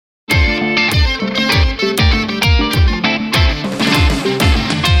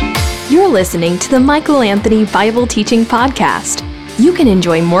listening to the Michael Anthony Bible Teaching Podcast. You can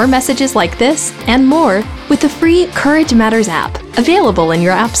enjoy more messages like this and more with the free Courage Matters app, available in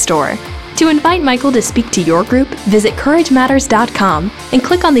your app store. To invite Michael to speak to your group, visit CourageMatters.com and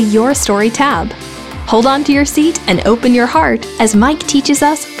click on the Your Story tab. Hold on to your seat and open your heart as Mike teaches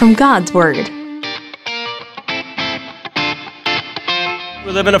us from God's Word.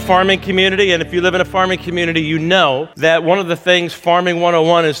 We live in a farming community, and if you live in a farming community, you know that one of the things Farming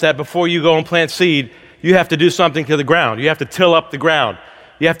 101 is that before you go and plant seed, you have to do something to the ground. You have to till up the ground.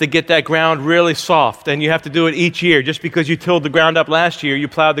 You have to get that ground really soft, and you have to do it each year. Just because you tilled the ground up last year, you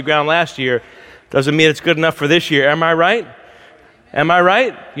plowed the ground last year, doesn't mean it's good enough for this year. Am I right? Am I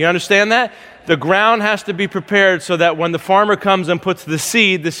right? You understand that? The ground has to be prepared so that when the farmer comes and puts the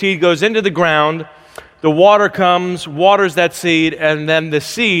seed goes into the ground, the water comes, waters that seed, and then the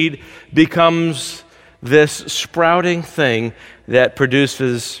seed becomes this sprouting thing that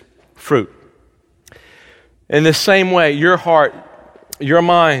produces fruit. In the same way, your heart, your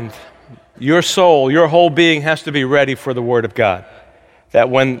mind, your soul, your whole being has to be ready for the Word of God.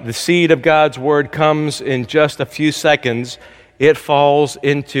 That when the seed of God's Word comes in just a few seconds, it falls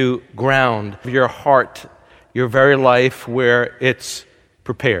into ground, your heart, your very life, where it's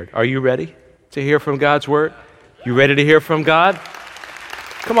prepared. Are you ready to hear from God's Word? You ready to hear from God?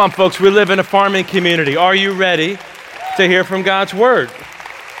 Come on, folks, we live in a farming community. Are you ready to hear from God's Word?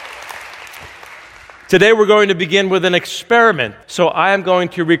 Today we're going to begin with an experiment. So I am going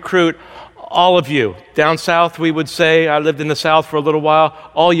to recruit all of you. Down south we would say, I lived in the South for a little while,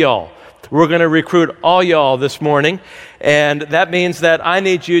 all y'all. We're going to recruit all y'all this morning, and that means that I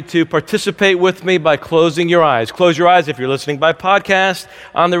need you to participate with me by closing your eyes. Close your eyes if you're listening by podcast,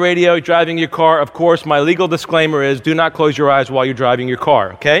 on the radio, driving your car. Of course, my legal disclaimer is do not close your eyes while you're driving your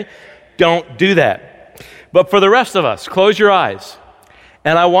car, okay? Don't do that. But for the rest of us, close your eyes,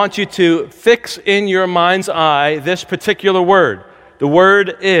 and I want you to fix in your mind's eye this particular word. The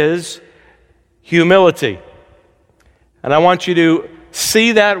word is humility, and I want you to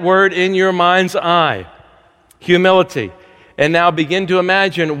see that word in your mind's eye, humility. And now begin to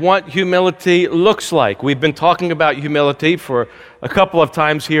imagine what humility looks like. We've been talking about humility for a couple of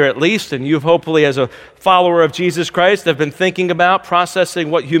times here at least, and you've hopefully, as a follower of Jesus Christ, have been thinking about processing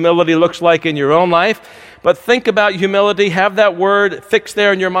what humility looks like in your own life. But think about humility, have that word fixed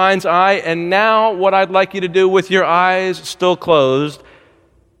there in your mind's eye, and now what I'd like you to do with your eyes still closed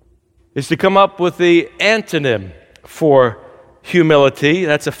is to come up with the antonym for humility.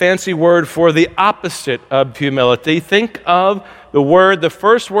 That's a fancy word for the opposite of humility. Think of the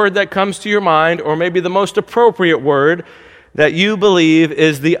first word that comes to your mind, or maybe the most appropriate word that you believe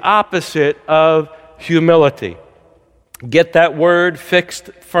is the opposite of humility. Get that word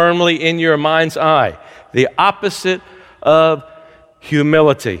fixed firmly in your mind's eye. The opposite of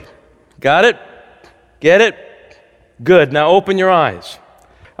humility. Got it? Get it? Good. Now open your eyes.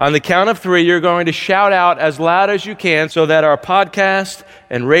 On the count of 3, you're going to shout out as loud as you can so that our podcast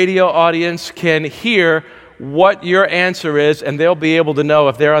and radio audience can hear what your answer is, and they'll be able to know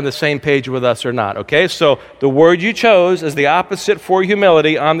if they're on the same page with us or not, okay? So the word you chose is the opposite for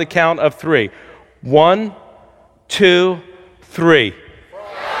humility on the count of 3. 1, 2, 3.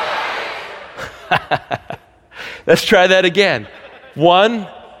 Let's try that again. 1,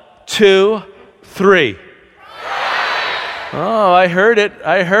 2, 3. Oh, I heard it,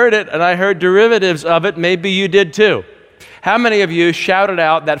 and I heard derivatives of it. Maybe you did too. How many of you shouted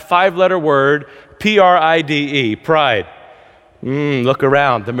out that 5-letter word, P-R-I-D-E, pride? Look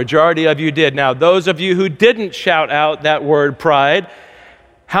around. The majority of you did. Now, those of you who didn't shout out that word, pride,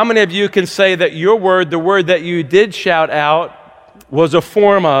 how many of you can say that your word, the word that you did shout out, was a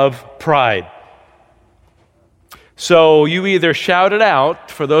form of pride? So you either shouted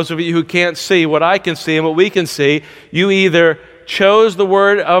out, for those of you who can't see what I can see and what we can see, you either chose the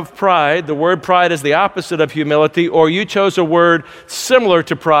word of pride, the word pride is the opposite of humility, or you chose a word similar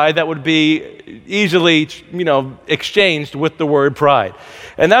to pride that would be easily, exchanged with the word pride.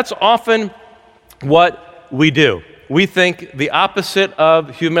 And that's often what we do. We think the opposite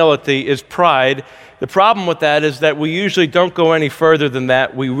of humility is pride. The problem with that is that we usually don't go any further than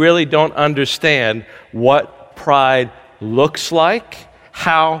that. We really don't understand what pride looks like,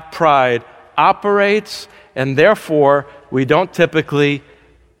 how pride operates, and therefore we don't typically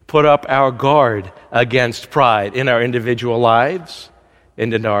put up our guard against pride in our individual lives,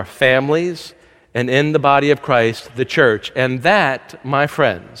 and in our families, and in the body of Christ, the church. And that, my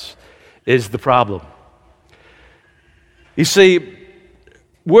friends, is the problem. You see,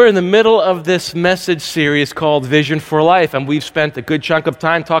 We're in the middle of this message series called Vision for Life, and we've spent a good chunk of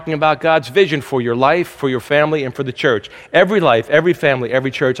time talking about God's vision for your life, for your family, and for the church. Every life, every family, every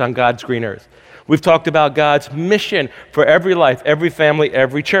church on God's green earth. We've talked about God's mission for every life, every family,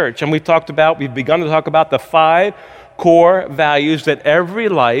 every church. And we've begun to talk about the 5 core values that every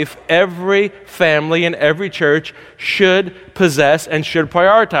life, every family, and every church should possess and should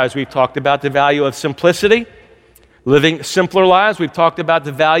prioritize. We've talked about the value of simplicity, living simpler lives. We've talked about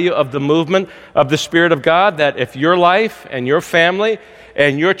the value of the movement of the Spirit of God, that if your life and your family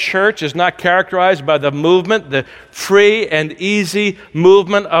and your church is not characterized by the movement, the free and easy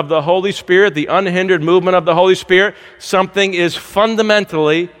movement of the Holy Spirit, the unhindered movement of the Holy Spirit, something is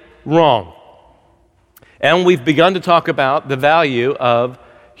fundamentally wrong. And we've begun to talk about the value of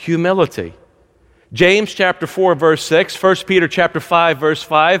humility. James chapter 4, verse 6, 1 Peter chapter 5, verse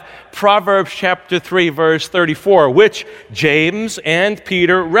 5, Proverbs chapter 3, verse 34, which James and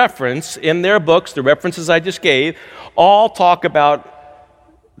Peter reference in their books, the references I just gave, all talk about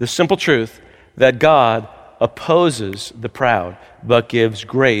the simple truth that God opposes the proud, but gives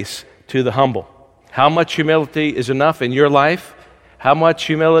grace to the humble. How much humility is enough in your life? How much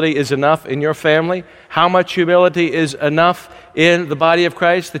humility is enough in your family? How much humility is enough in the body of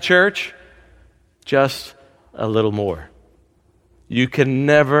Christ, the church? Just a little more. You can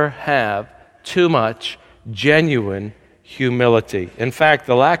never have too much genuine humility. In fact,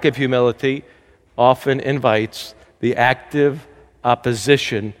 the lack of humility often invites the active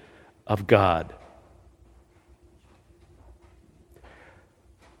opposition of God.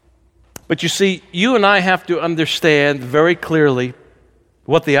 But you see, you and I have to understand very clearly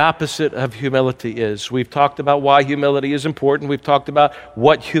what the opposite of humility is. We've talked about why humility is important. We've talked about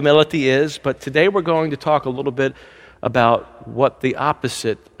what humility is. But today we're going to talk a little bit about what the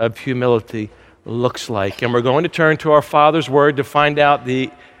opposite of humility looks like. And we're going to turn to our Father's Word to find out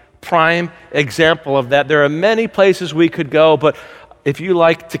the prime example of that. There are many places we could go, but if you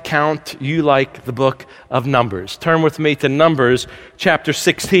like to count, you like the book of Numbers. Turn with me to Numbers chapter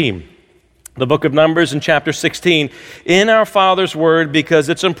 16. The book of Numbers in chapter 16 in our Father's Word, because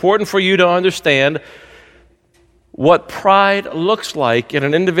it's important for you to understand what pride looks like in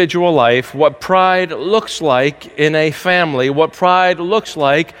an individual life, what pride looks like in a family, what pride looks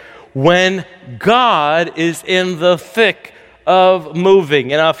like when God is in the thick of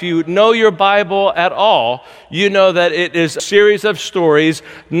moving. And if you know your Bible at all, you know that it is a series of stories,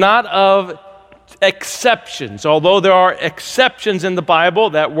 not of exceptions, although there are exceptions in the Bible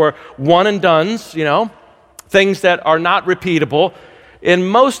that were one and dones, things that are not repeatable. In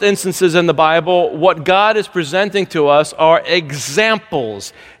most instances in the Bible, what God is presenting to us are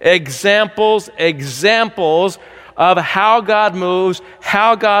examples of how God moves,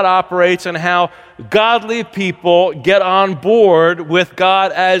 how God operates, and how godly people get on board with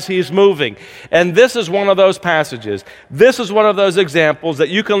God as He's moving. And this is one of those passages. This is one of those examples that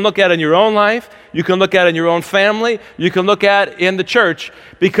you can look at in your own life, you can look at in your own family, you can look at in the church,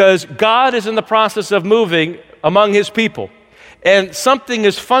 because God is in the process of moving among His people. And something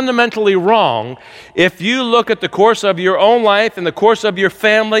is fundamentally wrong if you look at the course of your own life and the course of your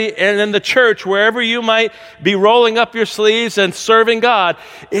family and in the church, wherever you might be rolling up your sleeves and serving God.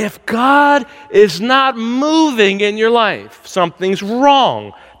 If God is not moving in your life, something's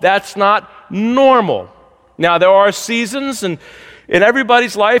wrong. That's not normal. Now, there are seasons in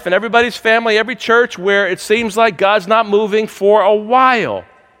everybody's life, in everybody's family, every church, where it seems like God's not moving for a while.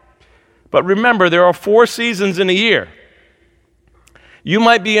 But remember, there are 4 seasons in a year. You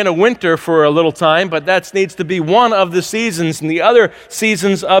might be in a winter for a little time, but that needs to be one of the seasons. In the other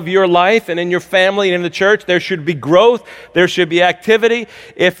seasons of your life and in your family and in the church, there should be growth, there should be activity.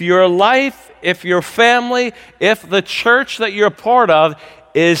 If your life, if your family, if the church that you're part of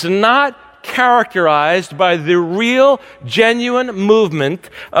is not characterized by the real, genuine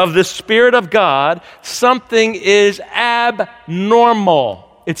movement of the Spirit of God, something is abnormal.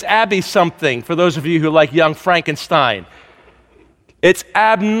 It's Abby something, for those of you who like Young Frankenstein. It's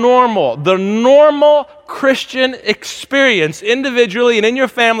abnormal. The normal Christian experience, individually and in your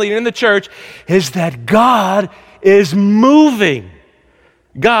family and in the church, is that God is moving.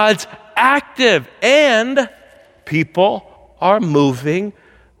 God's active, and people are moving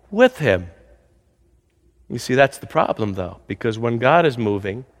with Him. You see, that's the problem, though, because when God is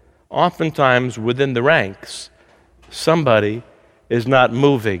moving, oftentimes within the ranks, somebody is not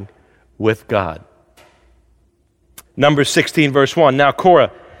moving with God. Numbers 16, verse 1. Now Korah,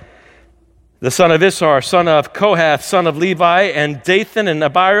 the son of Issachar, son of Kohath, son of Levi, and Dathan and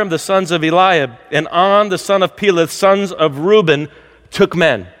Abiram, the sons of Eliab, and On, the son of Peleth, sons of Reuben, took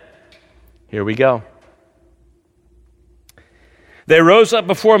men. Here we go. They rose up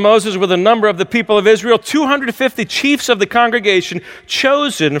before Moses with a number of the people of Israel, 250 chiefs of the congregation,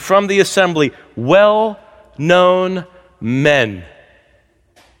 chosen from the assembly, well-known men.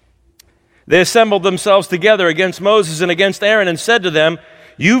 They assembled themselves together against Moses and against Aaron and said to them,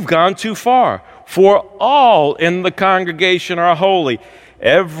 "You've gone too far, for all in the congregation are holy,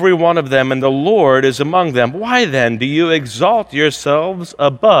 every one of them, and the Lord is among them. Why then do you exalt yourselves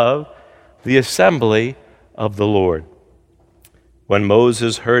above the assembly of the Lord?" When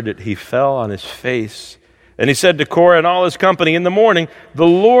Moses heard it, he fell on his face, and he said to Korah and all his company, "In the morning the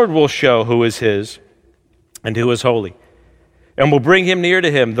Lord will show who is his and who is holy, and will bring him near to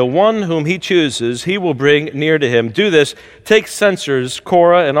him. The one whom he chooses, he will bring near to him. Do this, take censers,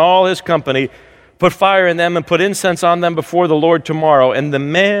 Korah and all his company, put fire in them and put incense on them before the Lord tomorrow, and the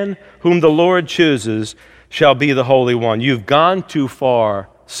man whom the Lord chooses shall be the Holy One. You've gone too far,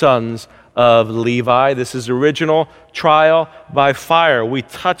 sons of Levi." This is original trial by fire. We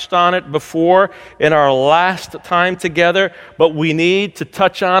touched on it before in our last time together, but we need to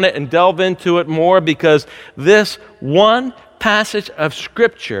touch on it and delve into it more, because this one passage of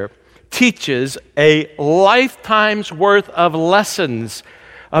Scripture teaches a lifetime's worth of lessons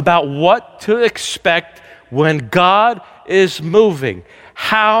about what to expect when God is moving,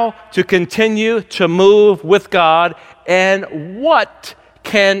 how to continue to move with God, and what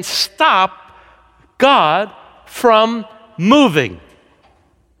can stop God from moving.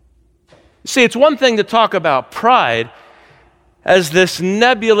 See, it's one thing to talk about pride as this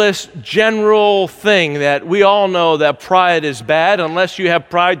nebulous general thing that we all know that pride is bad, unless you have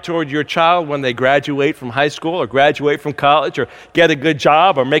pride toward your child when they graduate from high school or graduate from college or get a good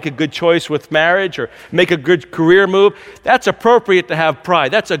job or make a good choice with marriage or make a good career move. That's appropriate to have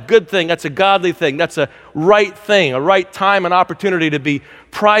pride. That's a good thing. That's a godly thing. That's a right thing, a right time and opportunity to be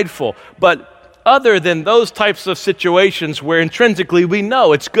prideful. But other than those types of situations where intrinsically we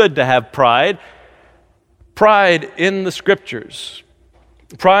know it's good to have pride in the Scriptures,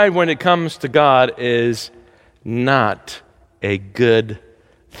 pride when it comes to God is not a good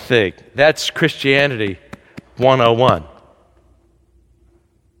thing. That's Christianity 101.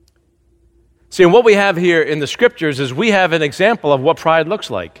 See, and what we have here in the Scriptures is we have an example of what pride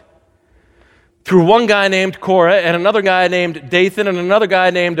looks like. Through one guy named Korah and another guy named Dathan and another guy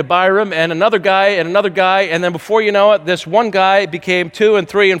named Abiram and another guy and another guy, and then before you know it, this one guy became 2 and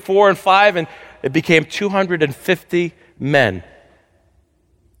 3 and 4 and 5, and it became 250 men.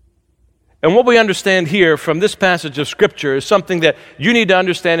 And what we understand here from this passage of Scripture is something that you need to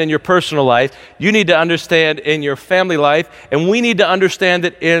understand in your personal life, you need to understand in your family life, and we need to understand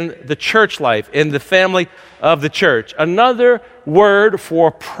it in the church life, in the family of the church. Another word for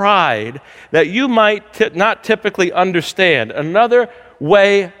pride that you might not typically understand, another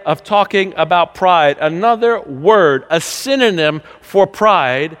way of talking about pride, another word, a synonym for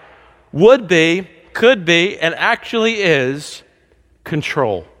pride would be, could be, and actually is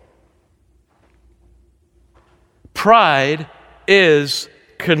control. Pride is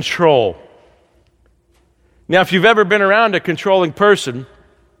control. Now, if you've ever been around a controlling person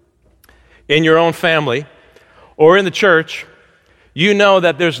in your own family or in the church, you know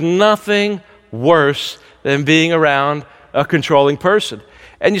that there's nothing worse than being around a controlling person.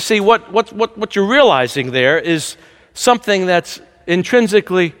 And you see, what you're realizing there is something that's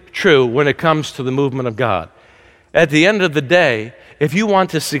intrinsically true when it comes to the movement of God. At the end of the day, if you want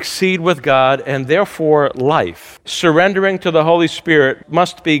to succeed with God and therefore life, surrendering to the Holy Spirit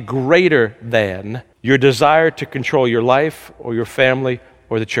must be greater than your desire to control your life or your family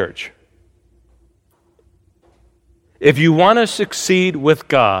or the church. If you want to succeed with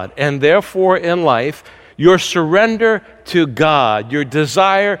God and therefore in life, your surrender to God, your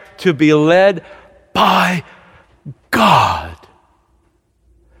desire to be led by God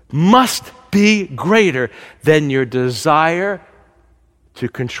must be greater than your desire to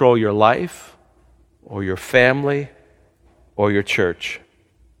control your life or your family or your church.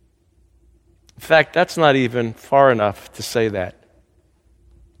 In fact, that's not even far enough to say that.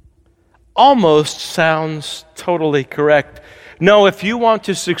 Almost sounds totally correct. No, if you want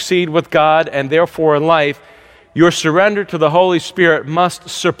to succeed with God and therefore in life, your surrender to the Holy Spirit must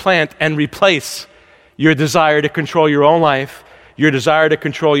supplant and replace your desire to control your own life, your desire to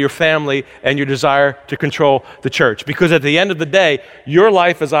control your family, and your desire to control the church. Because at the end of the day, your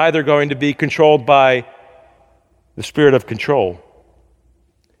life is either going to be controlled by the spirit of control.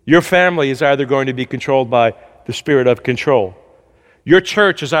 Your family is either going to be controlled by the spirit of control. Your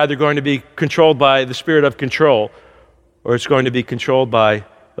church is either going to be controlled by the spirit of control, or it's going to be controlled by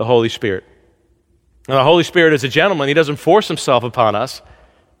the Holy Spirit. Now, the Holy Spirit is a gentleman. He doesn't force himself upon us,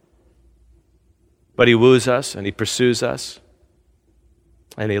 but he woos us and he pursues us.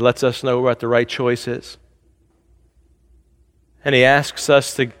 And he lets us know what the right choice is. And he asks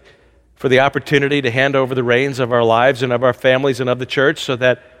us for the opportunity to hand over the reins of our lives and of our families and of the church so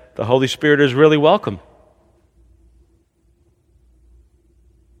that the Holy Spirit is really welcome.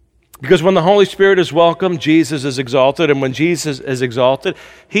 Because when the Holy Spirit is welcome, Jesus is exalted. And when Jesus is exalted,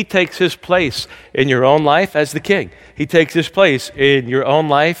 he takes his place in your own life as the king. He takes his place in your own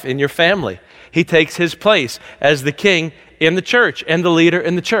life, in your family. He takes his place as the king in the church and the leader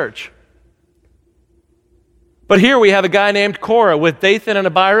in the church. But here we have a guy named Korah with Dathan and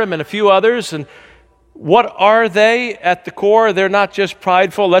Abiram and a few others. And what are they at the core? They're not just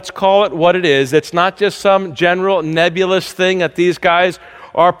prideful. Let's call it what it is. It's not just some general nebulous thing that these guys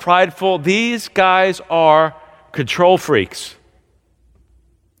are prideful. These guys are control freaks.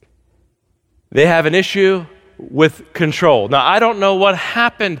 They have an issue with control. Now, I don't know what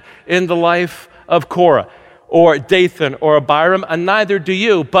happened in the life of Korah or Dathan or Abiram, and neither do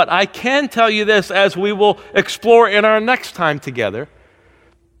you, but I can tell you this, as we will explore in our next time together,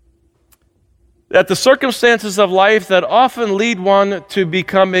 that the circumstances of life that often lead one to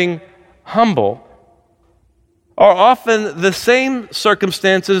becoming humble are often the same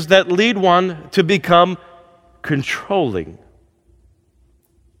circumstances that lead one to become controlling.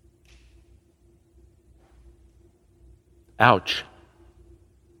 Ouch.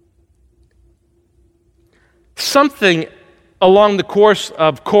 Something along the course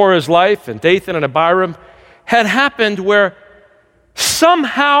of Korah's life and Dathan and Abiram had happened where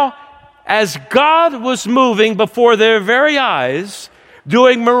somehow, as God was moving before their very eyes,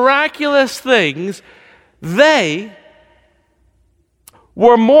 doing miraculous things, they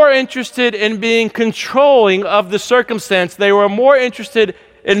were more interested in being controlling of the circumstance. They were more interested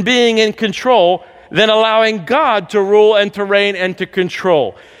in being in control than allowing God to rule and to reign and to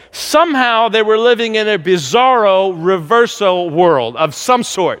control. Somehow they were living in a bizarro reversal world of some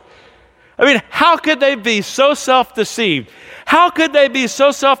sort. I mean, how could they be so self-deceived? How could they be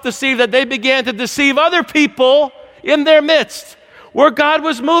so self-deceived that they began to deceive other people in their midst where God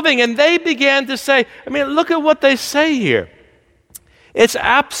was moving? And they began to say, I mean, look at what they say here. It's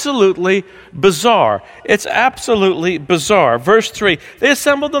absolutely bizarre. It's absolutely bizarre. Verse 3, they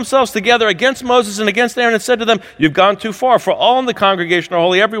assembled themselves together against Moses and against Aaron and said to them, you've gone too far, for all in the congregation are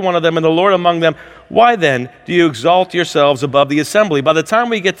holy, every one of them, and the Lord among them. Why then do you exalt yourselves above the assembly? By the time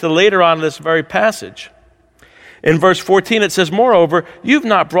we get to later on in this very passage, in verse 14 it says, moreover, you've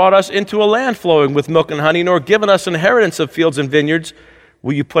not brought us into a land flowing with milk and honey, nor given us inheritance of fields and vineyards.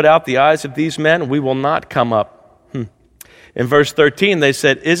 Will you put out the eyes of these men? We will not come up. In verse 13, they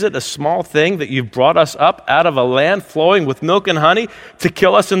said, is it a small thing that you've brought us up out of a land flowing with milk and honey to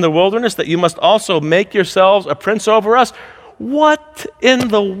kill us in the wilderness, that you must also make yourselves a prince over us? What in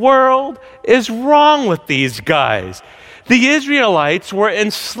the world is wrong with these guys? The Israelites were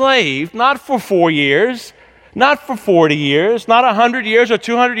enslaved not for 4 years, not for 40 years, not 100 years or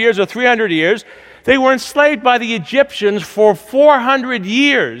 200 years or 300 years. They were enslaved by the Egyptians for 400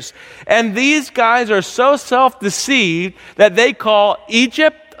 years. And these guys are so self-deceived that they call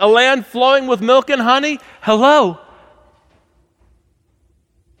Egypt a land flowing with milk and honey. Hello.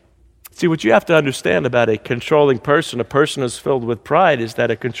 See, what you have to understand about a controlling person, a person who's filled with pride, is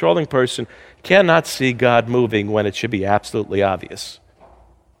that a controlling person cannot see God moving when it should be absolutely obvious.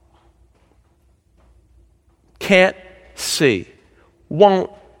 Can't see.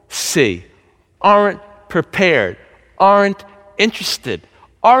 Won't see. Aren't prepared, aren't interested.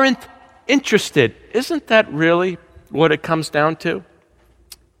 Isn't that really what it comes down to?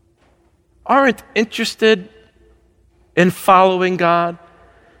 Aren't interested in following God.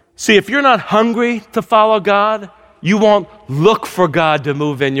 See, if you're not hungry to follow God, you won't look for God to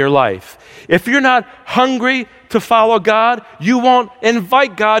move in your life. If you're not hungry to follow God, you won't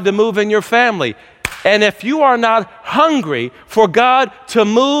invite God to move in your family. And if you are not hungry for God to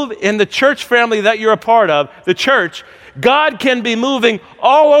move in the church family that you're a part of, the church, God can be moving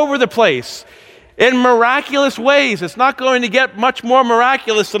all over the place in miraculous ways. It's not going to get much more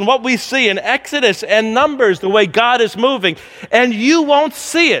miraculous than what we see in Exodus and Numbers, the way God is moving. And you won't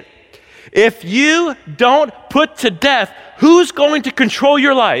see it. If you don't put to death who's going to control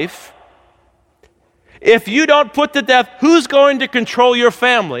your life, if you don't put to death who's going to control your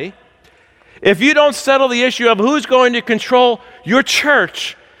family, if you don't settle the issue of who's going to control your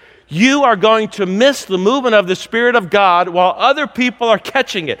church, you are going to miss the movement of the Spirit of God while other people are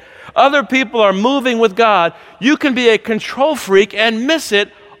catching it. Other people are moving with God. You can be a control freak and miss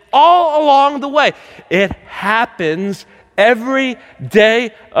it all along the way. It happens every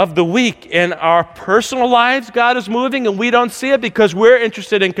day of the week. In our personal lives, God is moving and we don't see it because we're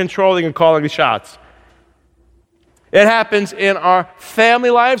interested in controlling and calling the shots. It happens in our family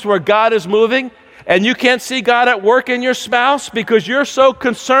lives where God is moving, and you can't see God at work in your spouse because you're so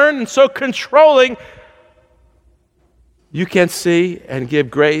concerned and so controlling. You can't see and give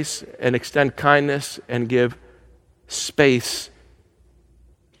grace and extend kindness and give space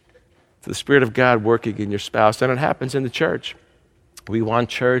to the Spirit of God working in your spouse. And it happens in the church. We want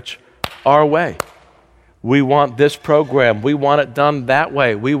church our way. We want this program. We want it done that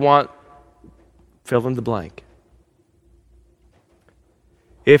way. We want fill in the blank.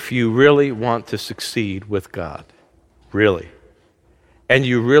 If you really want to succeed with God, really, and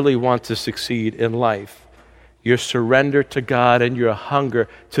you really want to succeed in life, your surrender to God and your hunger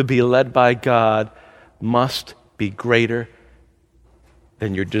to be led by God must be greater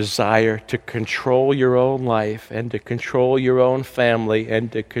than your desire to control your own life and to control your own family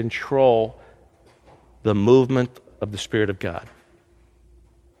and to control the movement of the Spirit of God.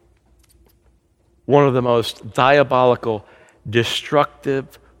 One of the most diabolical,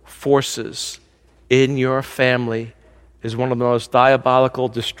 destructive forces in your family is one of the most diabolical,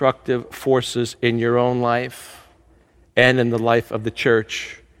 destructive forces in your own life and in the life of the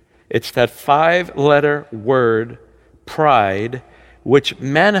church. It's that 5-letter word, pride, which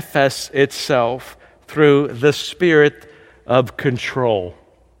manifests itself through the spirit of control.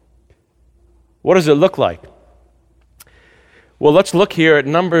 What does it look like? Well, let's look here at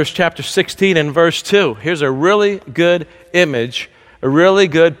Numbers chapter 16 and verse 2. Here's a really good image, a really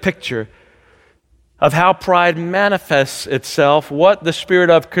good picture of how pride manifests itself, what the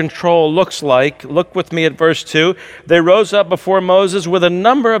spirit of control looks like. Look with me at verse 2. They rose up before Moses with a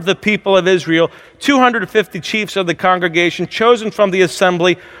number of the people of Israel, 250 chiefs of the congregation, chosen from the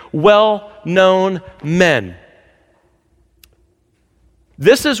assembly, well-known men.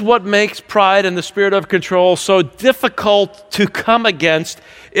 This is what makes pride and the spirit of control so difficult to come against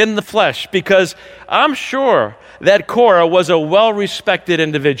in the flesh, because I'm sure that Korah was a well-respected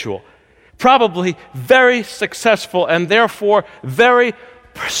individual, probably very successful and therefore very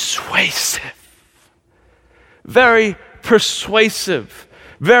persuasive, very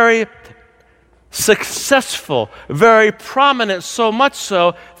successful, very prominent, so much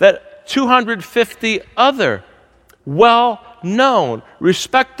so that 250 other well-known,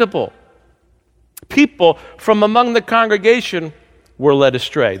 respectable people from among the congregation were led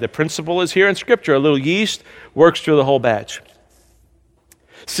astray. The principle is here in Scripture. A little yeast works through the whole batch.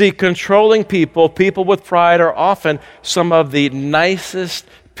 See, controlling people with pride, are often some of the nicest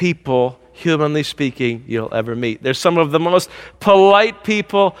people, humanly speaking, you'll ever meet. They're some of the most polite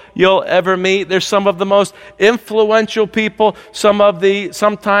people you'll ever meet. They're some of the most influential people, some of the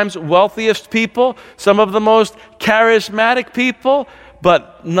sometimes wealthiest people, some of the most charismatic people,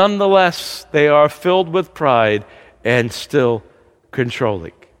 but nonetheless, they are filled with pride and still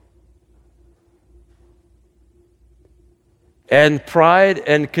controlling. And pride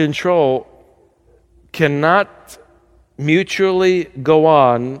and control cannot mutually go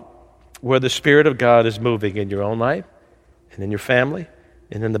on where the Spirit of God is moving in your own life and in your family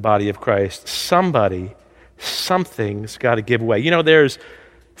and in the body of Christ. Something's got to give way. You know, there's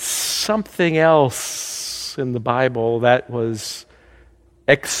something else in the Bible that was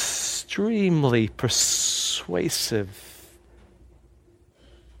extremely persuasive,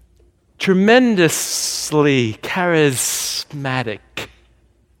 tremendously charismatic,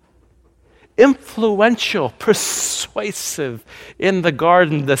 influential, persuasive in the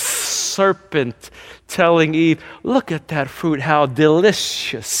garden. The serpent telling Eve, look at that fruit, how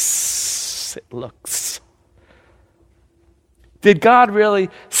delicious it looks. Did God really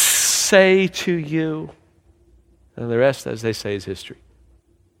say to you? And the rest, as they say, is history.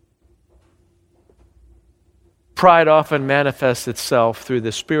 Pride often manifests itself through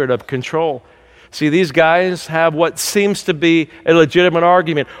the spirit of control. See, these guys have what seems to be a legitimate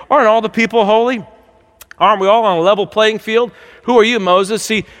argument. Aren't all the people holy? Aren't we all on a level playing field? Who are you, Moses?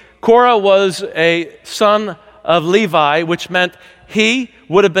 See, Korah was a son of Levi, which meant he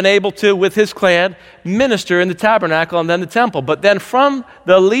would have been able to, with his clan, minister in the tabernacle and then the temple. But then from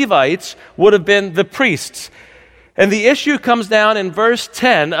the Levites would have been the priests. And the issue comes down in verse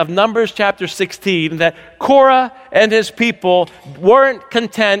 10 of Numbers chapter 16 that Korah and his people weren't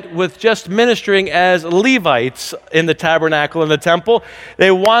content with just ministering as Levites in the tabernacle and the temple.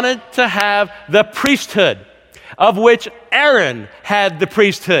 They wanted to have the priesthood, of which Aaron had the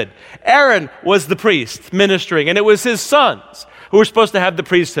priesthood. Aaron was the priest ministering, and it was his sons who were supposed to have the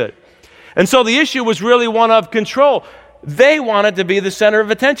priesthood. And so the issue was really one of control. They wanted to be the center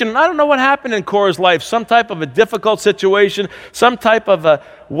of attention. And I don't know what happened in Korah's life, some type of a difficult situation, some type of a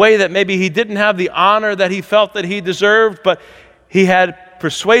way that maybe he didn't have the honor that he felt that he deserved, but he had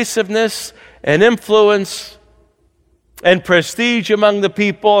persuasiveness and influence and prestige among the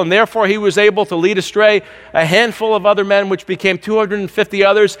people, and therefore he was able to lead astray a handful of other men, which became 250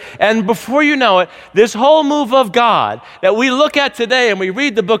 others. And before you know it, this whole move of God that we look at today, and we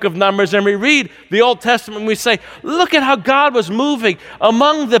read the book of Numbers, and we read the Old Testament, and we say, look at how God was moving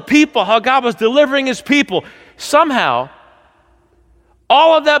among the people, how God was delivering his people. Somehow,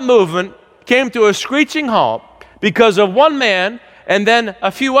 all of that movement came to a screeching halt because of one man and then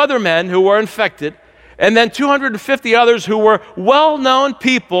a few other men who were infected, and then 250 others who were well-known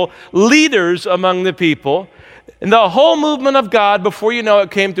people, leaders among the people. And the whole movement of God, before you know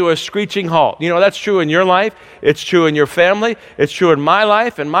it, came to a screeching halt. You know, that's true in your life. It's true in your family. It's true in my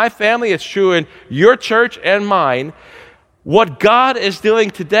life and my family. It's true in your church and mine. What God is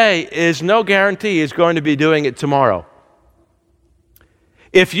doing today is no guarantee He's going to be doing it tomorrow.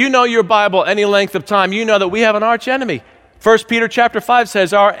 If you know your Bible any length of time, you know that we have an arch enemy. 1 Peter chapter 5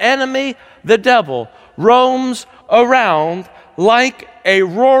 says, our enemy, the devil, roams around like a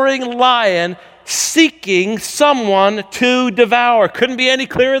roaring lion seeking someone to devour. Couldn't be any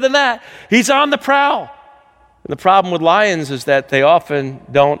clearer than that. He's on the prowl. And the problem with lions is that they often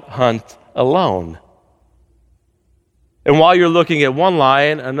don't hunt alone. And while you're looking at one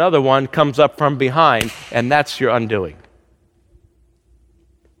lion, another one comes up from behind, and that's your undoing.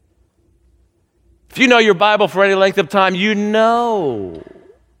 If you know your Bible for any length of time, you know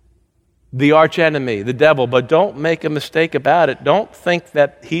the arch enemy, the devil, but don't make a mistake about it. Don't think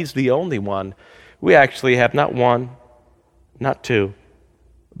that he's the only one. We actually have not one, not two,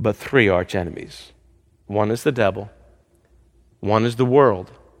 but three arch enemies. One is the devil. One is the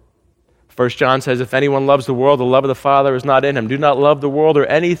world. 1 John says, if anyone loves the world, the love of the Father is not in him. Do not love the world or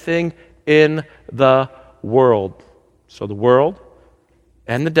anything in the world. So the world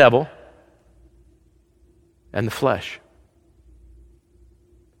and the devil and the flesh.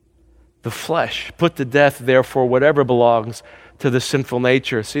 The flesh, put to death, therefore, whatever belongs to the sinful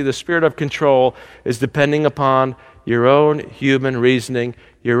nature. See, the spirit of control is depending upon your own human reasoning,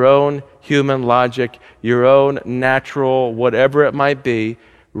 your own human logic, your own natural, whatever it might be,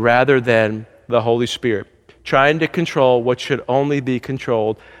 rather than the Holy Spirit, trying to control what should only be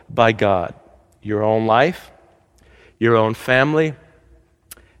controlled by God. Your own life, your own family,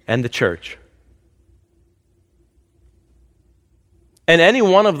 and the church. And any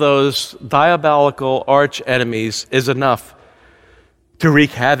one of those diabolical arch enemies is enough to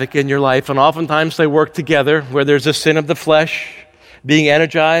wreak havoc in your life. And oftentimes they work together where there's a sin of the flesh being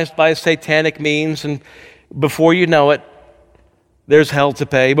energized by satanic means. And before you know it, there's hell to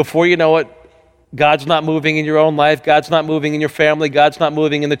pay. Before you know it, God's not moving in your own life. God's not moving in your family. God's not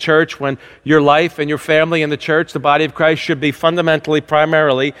moving in the church, when your life and your family and the church, the body of Christ, should be fundamentally,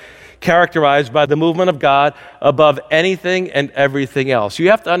 primarily characterized by the movement of God above anything and everything else.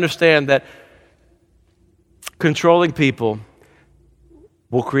 You have to understand that controlling people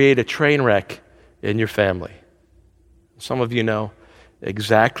will create a train wreck in your family. Some of you know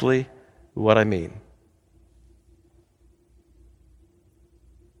exactly what I mean.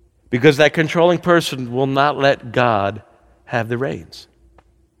 Because that controlling person will not let God have the reins.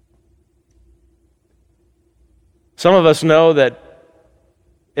 Some of us know that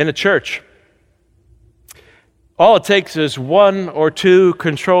in a church, all it takes is one or two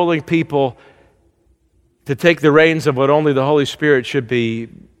controlling people to take the reins of what only the Holy Spirit should be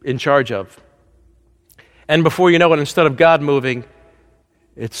in charge of. And before you know it, instead of God moving,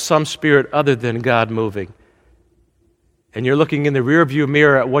 it's some spirit other than God moving. And you're looking in the rearview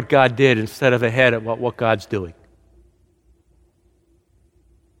mirror at what God did instead of ahead at what God's doing.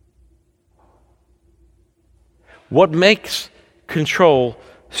 What makes control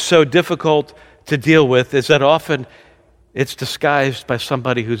so difficult to deal with is that often it's disguised by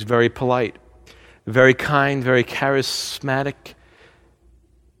somebody who's very polite, very kind, very charismatic,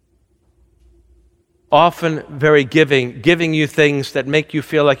 often very giving you things that make you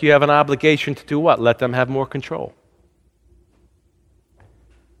feel like you have an obligation to do what? Let them have more control.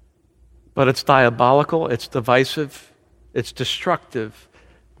 But it's diabolical, it's divisive, it's destructive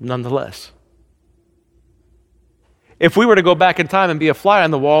nonetheless. If we were to go back in time and be a fly on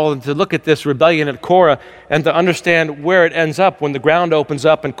the wall and to look at this rebellion at Korah and to understand where it ends up when the ground opens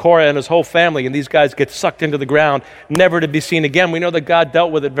up and Korah and his whole family and these guys get sucked into the ground, never to be seen again, we know that God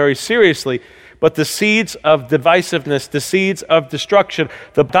dealt with it very seriously. But the seeds of divisiveness, the seeds of destruction,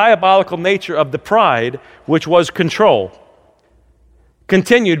 the diabolical nature of the pride, which was control,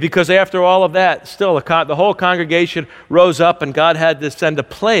 continued, because after all of that, still the whole congregation rose up and God had to send a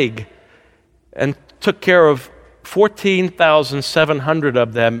plague and took care of 14,700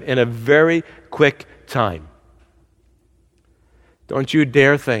 of them in a very quick time. Don't you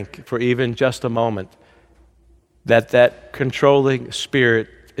dare think for even just a moment that controlling spirit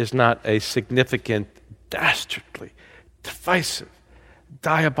is not a significant, dastardly, divisive,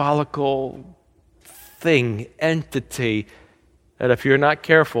 diabolical thing, entity, that if you're not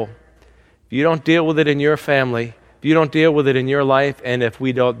careful, if you don't deal with it in your family, if you don't deal with it in your life, and if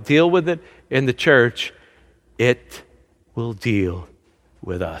we don't deal with it in the church, it will deal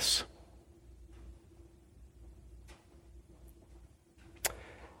with us.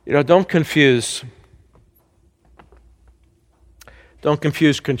 Don't confuse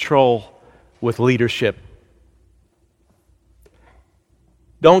control with leadership.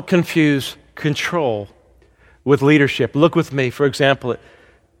 Don't confuse control with leadership. Look with me, for example, at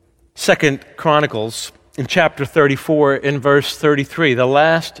 2 Chronicles in chapter 34 in verse 33, the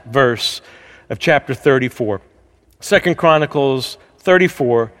last verse of chapter 34. 2 Chronicles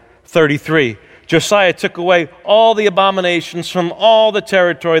 34:33. Josiah took away all the abominations from all the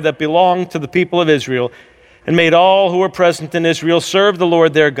territory that belonged to the people of Israel and made all who were present in Israel serve the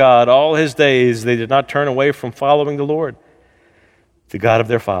Lord their God. All his days they did not turn away from following the Lord, the God of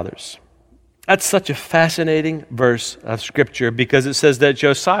their fathers. That's such a fascinating verse of Scripture because it says that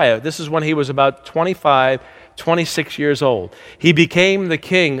Josiah, this is when he was about 25, 26 years old. He became the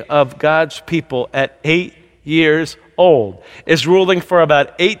king of God's people at 8 years old, is ruling for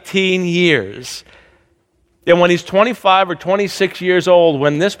about 18 years. And when he's 25 or 26 years old,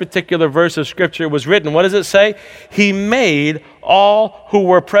 when this particular verse of Scripture was written, what does it say? He made all who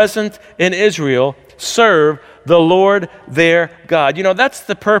were present in Israel serve the Lord their God. That's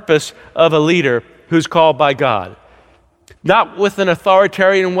the purpose of a leader who's called by God. Not with an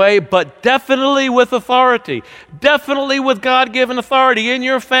authoritarian way, but definitely with authority. Definitely with God-given authority. In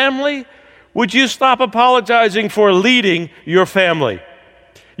your family, would you stop apologizing for leading your family?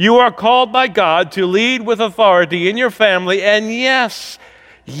 You are called by God to lead with authority in your family, and yes,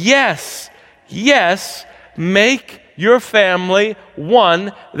 make your family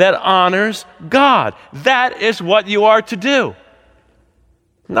one that honors God. That is what you are to do.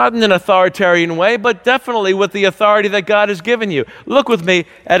 Not in an authoritarian way, but definitely with the authority that God has given you. Look with me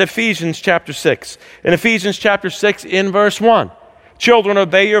at Ephesians chapter 6. In Ephesians chapter 6 in verse 1. Children,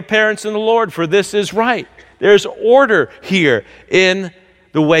 obey your parents in the Lord, for this is right. There's order here in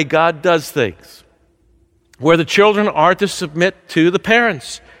the way God does things, where the children are to submit to the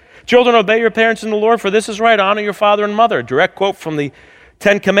parents. Children, obey your parents in the Lord, for this is right. Honor your father and mother. Direct quote from the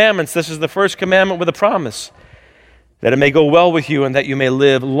 10 Commandments. This is the first commandment with a promise, that it may go well with you and that you may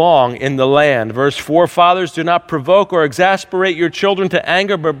live long in the land. Verse 4, fathers, do not provoke or exasperate your children to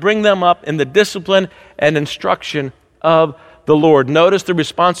anger, but bring them up in the discipline and instruction of the Lord. Notice the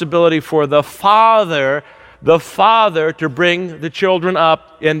responsibility for the father to bring the children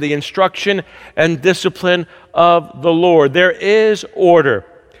up in the instruction and discipline of the Lord. There is order.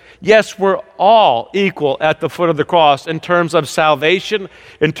 Yes, we're all equal at the foot of the cross in terms of salvation,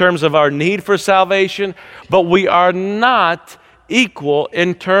 in terms of our need for salvation, but we are not equal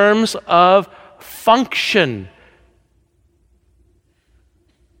in terms of function.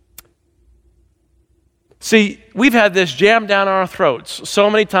 See, we've had this jammed down our throats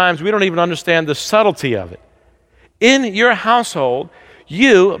so many times we don't even understand the subtlety of it. In your household,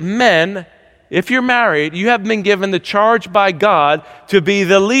 you men, if you're married, you have been given the charge by God to be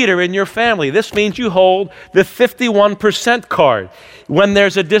the leader in your family. This means you hold the 51% card when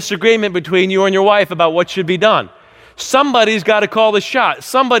there's a disagreement between you and your wife about what should be done. Somebody's got to call the shot.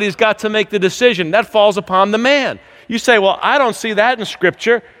 Somebody's got to make the decision. That falls upon the man. You say, well, I don't see that in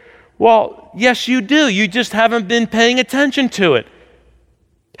Scripture. Well, yes, you do. You just haven't been paying attention to it.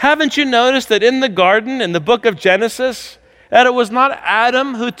 Haven't you noticed that in the garden, in the book of Genesis, that it was not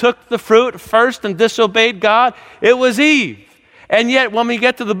Adam who took the fruit first and disobeyed God? It was Eve. And yet, when we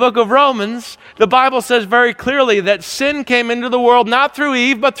get to the book of Romans, the Bible says very clearly that sin came into the world not through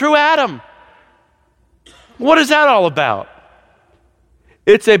Eve, but through Adam. What is that all about?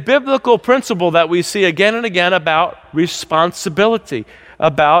 It's a biblical principle that we see again and again about responsibility,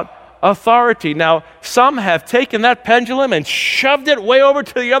 about authority. Now, some have taken that pendulum and shoved it way over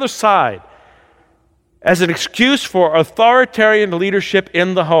to the other side as an excuse for authoritarian leadership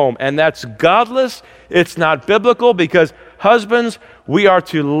in the home. And that's godless. It's not biblical, because husbands, we are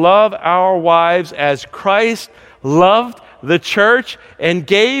to love our wives as Christ loved the church and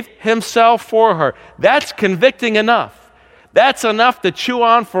gave himself for her. That's convicting enough. That's enough to chew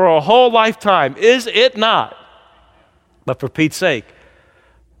on for a whole lifetime, is it not? But for Pete's sake,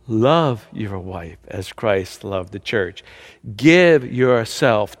 love your wife as Christ loved the church. Give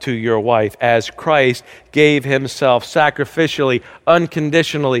yourself to your wife as Christ gave himself sacrificially,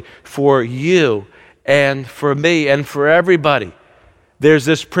 unconditionally for you and for me and for everybody. There's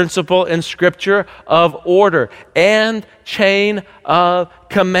this principle in Scripture of order and chain of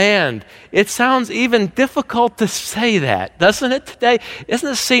command. It sounds even difficult to say that, doesn't it today?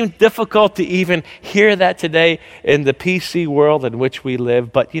 Doesn't it seem difficult to even hear that today in the PC world in which we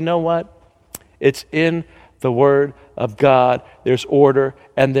live? But you know what? It's in the Word of God. There's order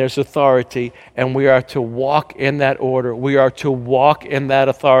and there's authority, and we are to walk in that order. We are to walk in that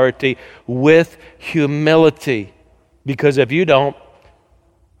authority with humility, because if you don't,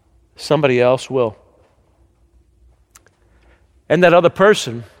 somebody else will. And that other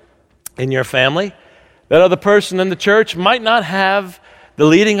person in your family, that other person in the church might not have the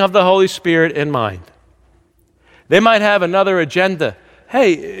leading of the Holy Spirit in mind. They might have another agenda.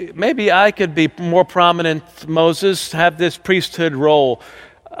 Hey, maybe I could be more prominent, Moses, have this priesthood role.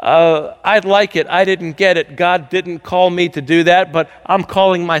 I'd like it. I didn't get it. God didn't call me to do that, but I'm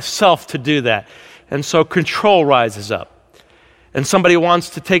calling myself to do that. And so control rises up. And somebody wants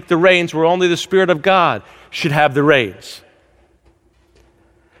to take the reins where only the Spirit of God should have the reins.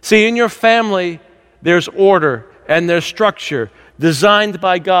 See, in your family, there's order and there's structure designed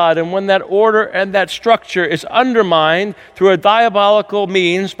by God. And when that order and that structure is undermined through a diabolical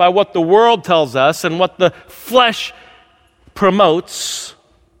means by what the world tells us and what the flesh promotes,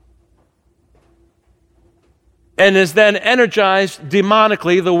 and is then energized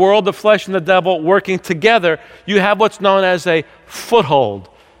demonically, the world, the flesh, and the devil working together, you have what's known as a foothold.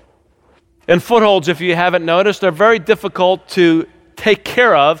 And footholds, if you haven't noticed, are very difficult to take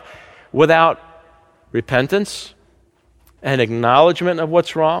care of without repentance and acknowledgement of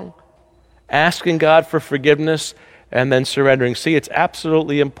what's wrong, asking God for forgiveness, and then surrendering. See, it's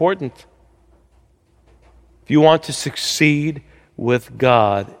absolutely important. If you want to succeed with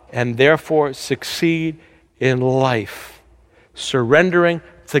God and therefore succeed in life, surrendering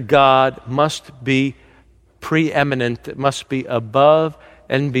to God must be preeminent. It must be above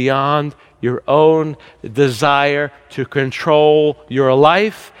and beyond your own desire to control your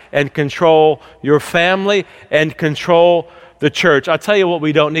life and control your family and control the church. I'll tell you what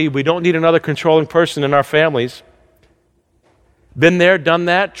we don't need. We don't need another controlling person in our families. Been there, done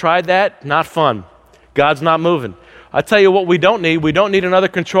that, tried that, not fun. God's not moving. I'll tell you what we don't need. We don't need another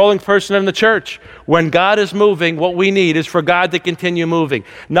controlling person in the church. When God is moving, what we need is for God to continue moving.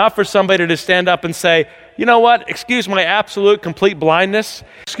 Not for somebody to stand up and say, you know what, excuse my absolute, complete blindness.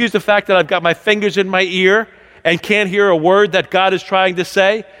 Excuse the fact that I've got my fingers in my ear and can't hear a word that God is trying to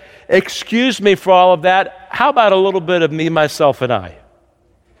say. Excuse me for all of that. How about a little bit of me, myself, and I?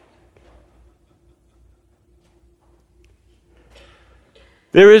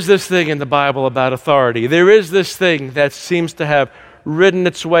 There is this thing in the Bible about authority. There is this thing that seems to have ridden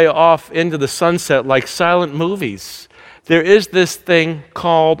its way off into the sunset like silent movies. There is this thing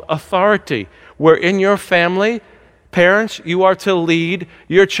called authority, where in your family, parents, you are to lead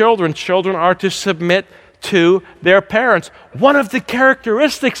your children. Children are to submit to their parents. One of the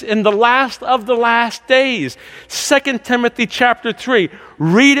characteristics in the last of the last days, 2 Timothy chapter 3,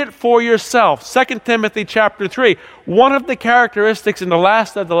 read it for yourself. 2 Timothy chapter 3, one of the characteristics in the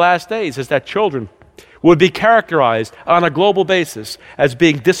last of the last days is that children would be characterized on a global basis as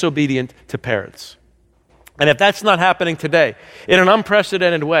being disobedient to parents. And if that's not happening today in an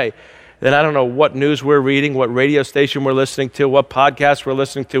unprecedented way, then I don't know what news we're reading, what radio station we're listening to, what podcast we're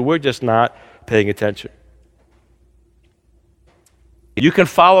listening to. We're just not paying attention. You can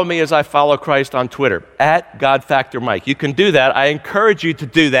follow me as I follow Christ on Twitter, @GodFactorMike. You can do that. I encourage you to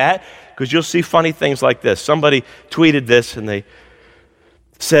do that because you'll see funny things like this. Somebody tweeted this and they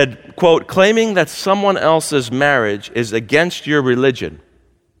said, quote, claiming that someone else's marriage is against your religion,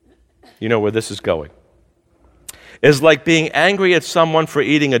 you know where this is going, is like being angry at someone for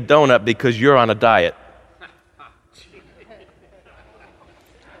eating a donut because you're on a diet.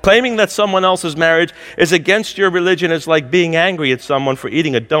 Claiming that someone else's marriage is against your religion is like being angry at someone for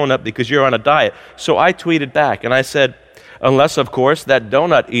eating a donut because you're on a diet. So I tweeted back and I said, unless, of course, that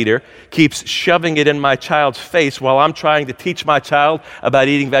donut eater keeps shoving it in my child's face while I'm trying to teach my child about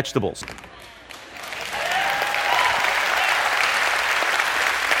eating vegetables.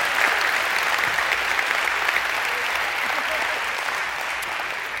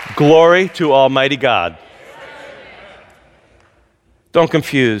 Glory to Almighty God. Don't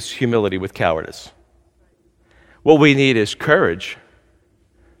confuse humility with cowardice. What we need is courage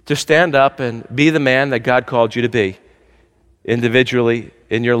to stand up and be the man that God called you to be individually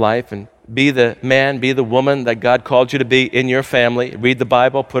in your life, and be the man, be the woman that God called you to be in your family. Read the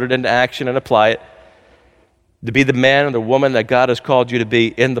Bible, put it into action, and apply it. To be the man or the woman that God has called you to be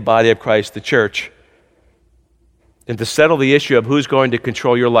in the body of Christ, the church. And to settle the issue of who's going to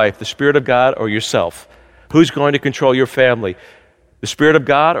control your life, the Spirit of God or yourself. Who's going to control your family? The Spirit of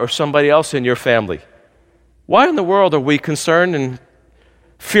God or somebody else in your family? Why in the world are we concerned and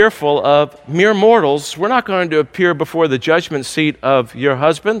fearful of mere mortals? We're not going to appear before the judgment seat of your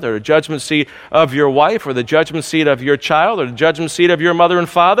husband or the judgment seat of your wife or the judgment seat of your child or the judgment seat of your mother and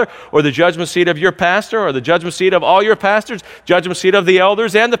father or the judgment seat of your pastor or the judgment seat of all your pastors, judgment seat of the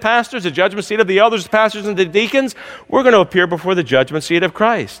elders and the pastors, the judgment seat of the elders, the pastors, and the deacons. We're going to appear before the judgment seat of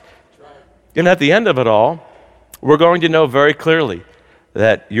Christ. And at the end of it all, we're going to know very clearly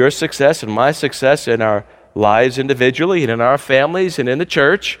that your success and my success in our lives individually and in our families and in the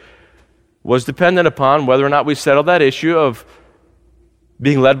church was dependent upon whether or not we settled that issue of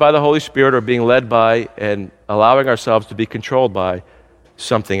being led by the Holy Spirit or being led by and allowing ourselves to be controlled by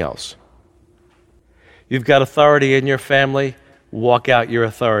something else. You've got authority in your family, walk out your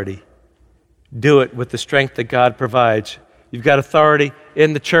authority. Do it with the strength that God provides. You've got authority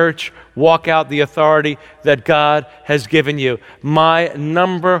in the church, walk out the authority that God has given you. My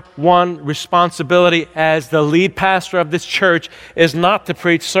number one responsibility as the lead pastor of this church is not to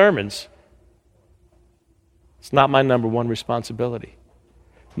preach sermons. It's not my number one responsibility.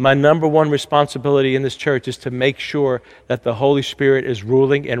 My number one responsibility in this church is to make sure that the Holy Spirit is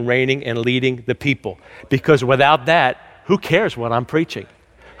ruling and reigning and leading the people. Because without that, who cares what I'm preaching?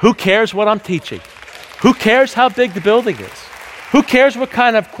 Who cares what I'm teaching? Who cares how big the building is? Who cares what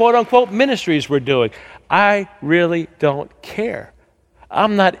kind of quote-unquote ministries we're doing? I really don't care.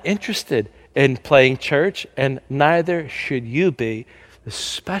 I'm not interested in playing church, and neither should you be,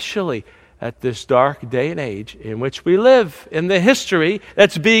 especially at this dark day and age in which we live, in the history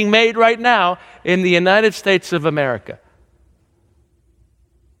that's being made right now in the United States of America.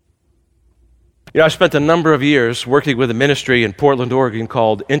 I spent a number of years working with a ministry in Portland, Oregon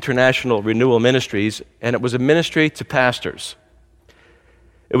called International Renewal Ministries, and it was a ministry to pastors.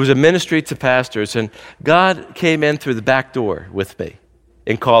 It was a ministry to pastors, and God came in through the back door with me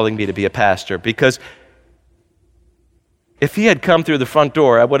in calling me to be a pastor, because if he had come through the front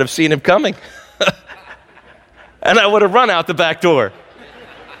door, I would have seen him coming. And I would have run out the back door.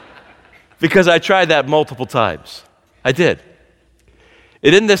 Because I tried that multiple times. I did.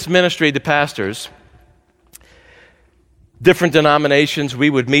 And in this ministry to pastors, different denominations,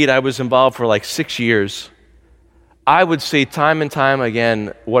 we would meet. I was involved for like 6 years. I would see time and time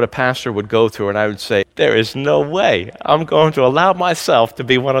again what a pastor would go through, and I would say, there is no way I'm going to allow myself to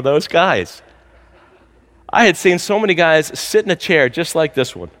be one of those guys. I had seen so many guys sit in a chair just like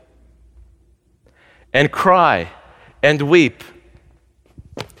this one and cry and weep.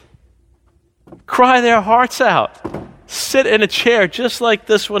 Cry their hearts out. Sit in a chair just like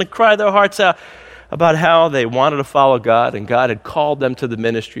this one and cry their hearts out about how they wanted to follow God, and God had called them to the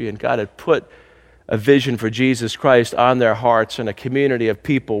ministry, and God had put a vision for Jesus Christ on their hearts and a community of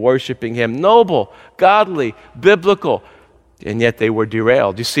people worshiping Him. Noble, godly, biblical. And yet they were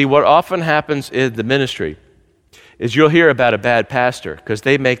derailed. You see, what often happens in the ministry is you'll hear about a bad pastor because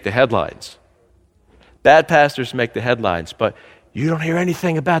they make the headlines. Bad pastors make the headlines, but you don't hear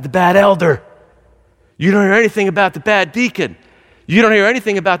anything about the bad elder. You don't hear anything about the bad deacon. You don't hear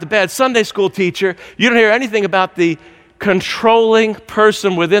anything about the bad Sunday school teacher. You don't hear anything about the controlling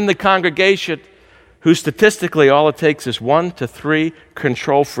person within the congregation who statistically all it takes is 1 to 3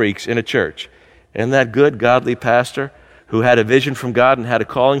 control freaks in a church. And that good, godly pastor who had a vision from God and had a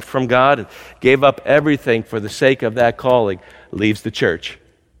calling from God and gave up everything for the sake of that calling leaves the church.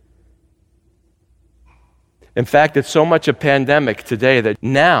 In fact, it's so much a pandemic today that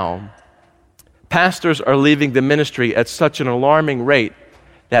now pastors are leaving the ministry at such an alarming rate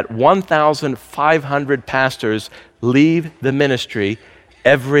that 1,500 pastors leave the ministry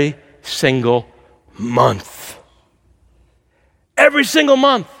every single month. Every single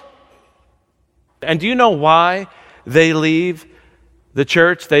month. And do you know why they leave the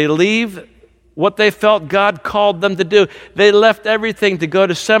church? They leave what they felt God called them to do. They left everything to go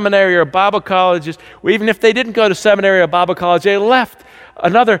to seminary or Bible colleges. Or even if they didn't go to seminary or Bible college, they left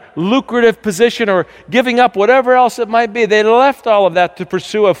another lucrative position or giving up whatever else it might be. They left all of that to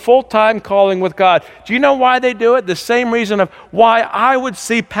pursue a full-time calling with God. Do you know why they do it? The same reason of why I would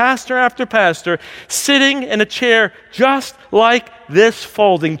see pastor after pastor sitting in a chair just like this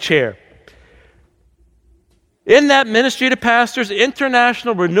folding chair. In that ministry to pastors,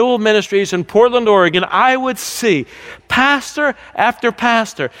 International Renewal Ministries in Portland, Oregon, I would see pastor after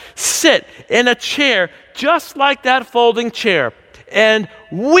pastor sit in a chair just like that folding chair and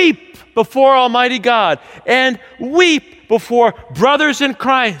weep before Almighty God and weep before brothers in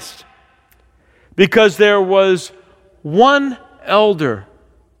Christ because there was one elder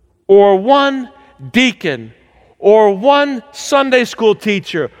or one deacon or one Sunday school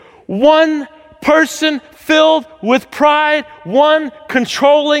teacher, one person filled with pride, one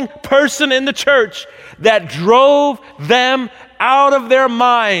controlling person in the church that drove them out of their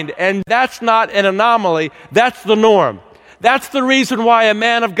mind. And that's not an anomaly, that's the norm. That's the reason why a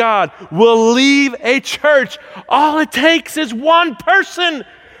man of God will leave a church. All it takes is one person,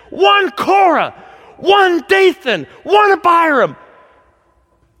 one Korah, one Dathan, one Abiram,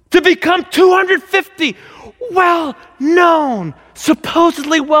 to become 250 well-known,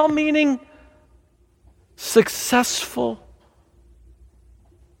 supposedly well-meaning, successful,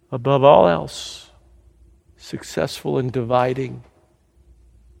 above all else, successful in dividing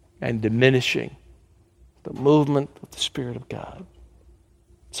and diminishing the movement of the Spirit of God.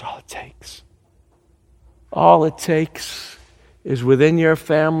 That's all it takes. All it takes is within your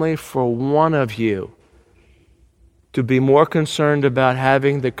family for one of you to be more concerned about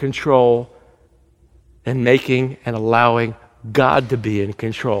having the control and making and allowing God to be in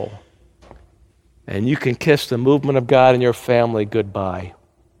control. And you can kiss the movement of God in your family goodbye.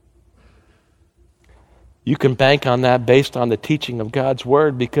 You can bank on that based on the teaching of God's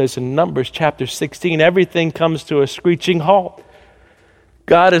Word, because in Numbers chapter 16, everything comes to a screeching halt.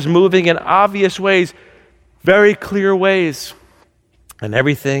 God is moving in obvious ways, very clear ways, and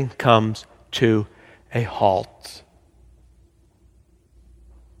everything comes to a halt.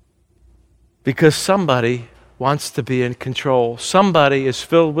 Because somebody wants to be in control. Somebody is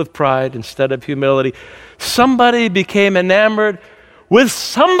filled with pride instead of humility. Somebody became enamored with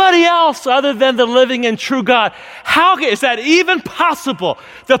somebody else other than the living and true God. How is that even possible?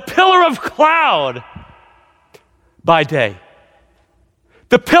 The pillar of cloud by day,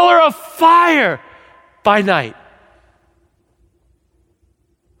 the pillar of fire by night,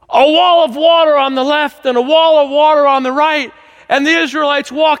 a wall of water on the left and a wall of water on the right, and the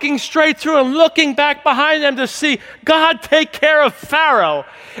Israelites walking straight through and looking back behind them to see God take care of Pharaoh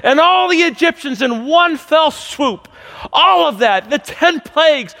and all the Egyptians in one fell swoop. All of that, the 10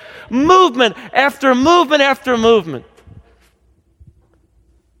 plagues, movement after movement after movement.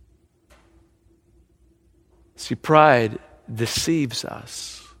 See, pride deceives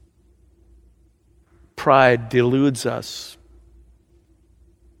us. Pride deludes us.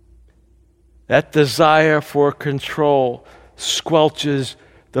 That desire for control squelches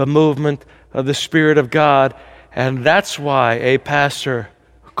the movement of the Spirit of God, and that's why a pastor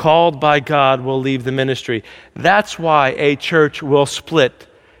called by God will leave the ministry. That's why a church will split.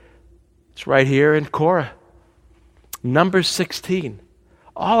 It's right here in Korah. Numbers 16.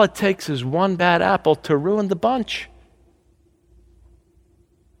 All it takes is one bad apple to ruin the bunch.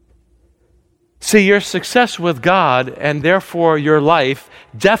 See, your success with God, and therefore your life,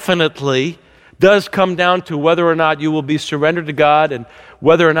 definitely does come down to whether or not you will be surrendered to God, and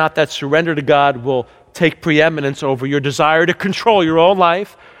whether or not that surrender to God will take preeminence over your desire to control your own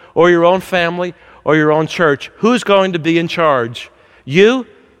life or your own family or your own church. Who's going to be in charge? You,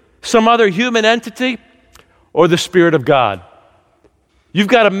 some other human entity, or the Spirit of God? You've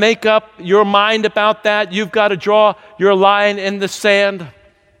got to make up your mind about that. You've got to draw your line in the sand.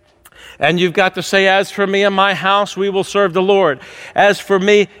 And you've got to say, as for me and my house, we will serve the Lord. As for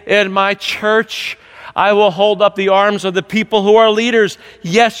me and my church, I will hold up the arms of the people who are leaders.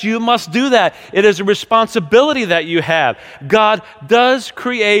 Yes, you must do that. It is a responsibility that you have. God does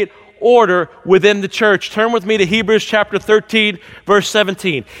create order within the church. Turn with me to Hebrews chapter 13, verse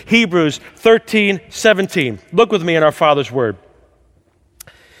 17. Hebrews 13, 17. Look with me in our Father's Word.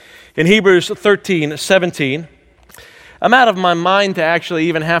 In Hebrews 13, 17, I'm out of my mind to actually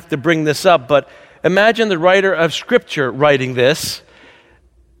even have to bring this up, but imagine the writer of Scripture writing this.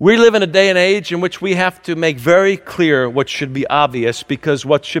 We live in a day and age in which we have to make very clear what should be obvious, because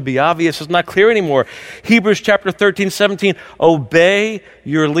what should be obvious is not clear anymore. Hebrews chapter 13, 17, obey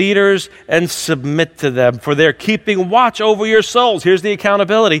your leaders and submit to them, for they're keeping watch over your souls. Here's the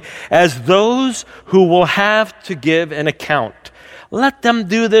accountability. As those who will have to give an account. Let them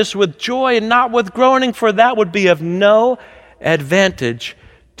do this with joy and not with groaning, for that would be of no advantage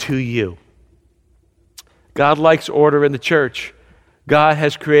to you. God likes order in the church. God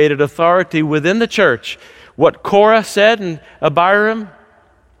has created authority within the church. What Korah said and Abiram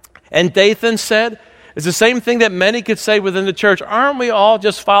and Dathan said is the same thing that many could say within the church. Aren't we all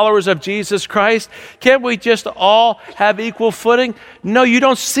just followers of Jesus Christ? Can't we just all have equal footing? No, you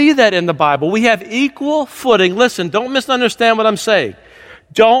don't see that in the Bible. We have equal footing. Listen, don't misunderstand what I'm saying.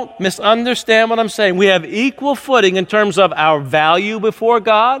 Don't misunderstand what I'm saying. We have equal footing in terms of our value before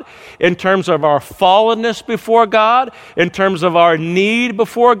God, in terms of our fallenness before God, in terms of our need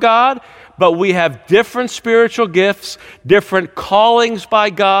before God, but we have different spiritual gifts, different callings by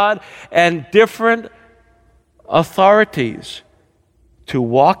God, and different authorities to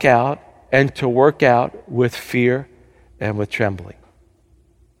walk out and to work out with fear and with trembling.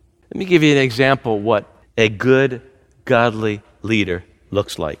 Let me give you an example what a good, godly leader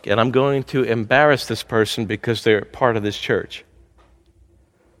looks like. And I'm going to embarrass this person because they're part of this church.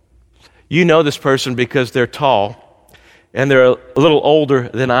 You know this person because they're tall and they're a little older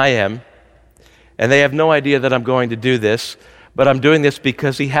than I am, and they have no idea that I'm going to do this, but I'm doing this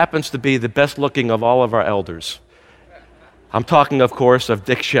because he happens to be the best looking of all of our elders. I'm talking, of course, of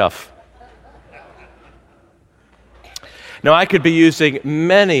Dick Schuff. Now, I could be using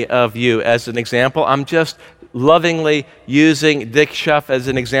many of you as an example. I'm just lovingly using Dick Schuff as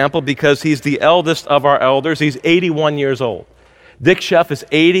an example because he's the eldest of our elders. He's 81 years old. Dick Schuff is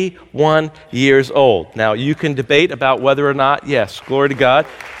 81 years old. Now, you can debate about whether or not, yes, glory to God,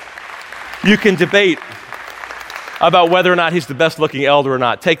 you can debate about whether or not he's the best looking elder or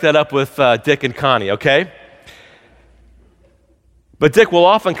not. Take that up with Dick and Connie, okay? But Dick will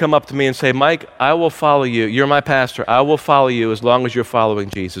often come up to me and say, Mike, I will follow you. You're my pastor. I will follow you as long as you're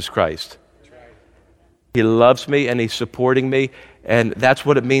following Jesus Christ. He loves me and he's supporting me, and that's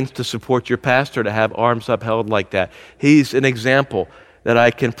what it means to support your pastor, to have arms upheld like that. He's an example that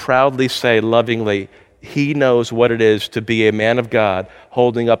I can proudly say lovingly, he knows what it is to be a man of God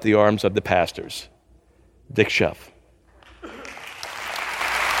holding up the arms of the pastors. Dick Schuff.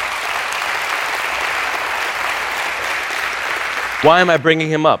 Why am I bringing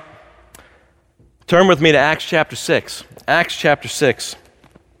him up? Turn with me to Acts chapter 6. Acts chapter 6,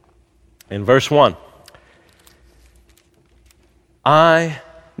 in verse 1. I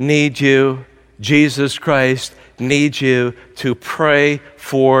need you, Jesus Christ needs you to pray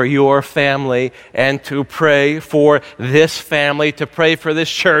for your family and to pray for this family, to pray for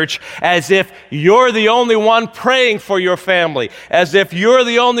this church, as if you're the only one praying for your family, as if you're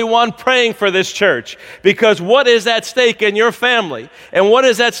the only one praying for this church. Because what is at stake in your family, and what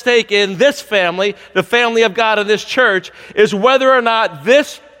is at stake in this family, the family of God in this church, is whether or not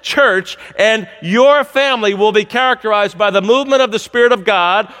this church and your family will be characterized by the movement of the Spirit of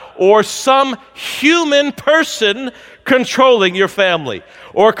God or some human person controlling your family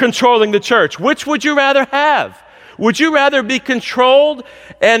or controlling the church. Which would you rather have? Would you rather be controlled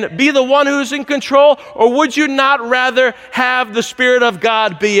and be the one who's in control, or would you not rather have the Spirit of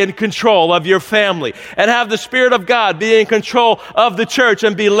God be in control of your family and have the Spirit of God be in control of the church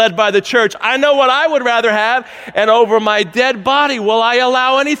and be led by the church? I know what I would rather have, and over my dead body will I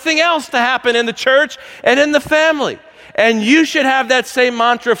allow anything else to happen in the church and in the family. And you should have that same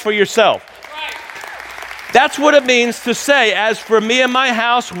mantra for yourself. That's what it means to say, as for me and my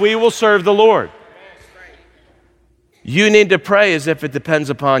house, we will serve the Lord. You need to pray as if it depends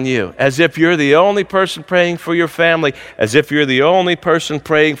upon you, as if you're the only person praying for your family, as if you're the only person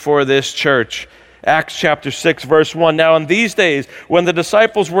praying for this church. Acts chapter 6, verse 1. Now in these days, when the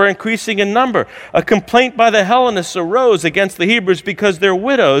disciples were increasing in number, a complaint by the Hellenists arose against the Hebrews because their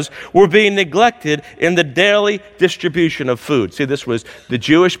widows were being neglected in the daily distribution of food. See, this was the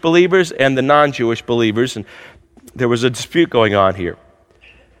Jewish believers and the non-Jewish believers, and there was a dispute going on here.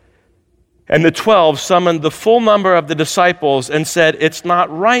 And the 12 summoned the full number of the disciples and said, it's not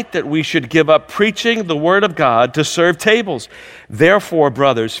right that we should give up preaching the word of God to serve tables. Therefore,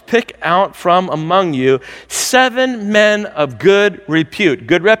 brothers, pick out from among you 7 men of good repute,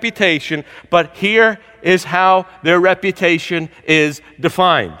 good reputation, but here is how their reputation is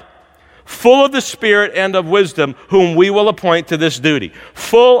defined. Full of the Spirit and of wisdom, whom we will appoint to this duty.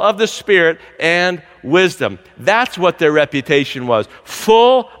 Full of the Spirit and wisdom. That's what their reputation was.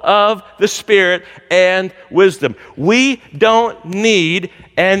 Full of the Spirit and wisdom. We don't need,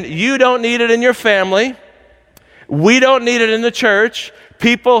 and you don't need it in your family. We don't need it in the church.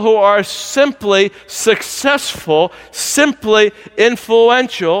 People who are simply successful, simply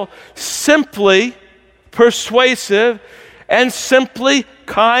influential, simply persuasive, and simply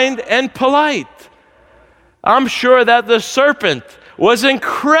kind and polite. I'm sure that the serpent was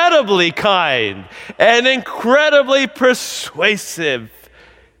incredibly kind and incredibly persuasive,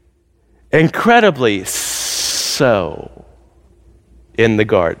 incredibly so in the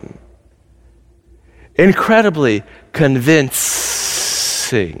garden, incredibly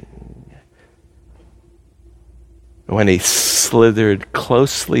convincing when he slithered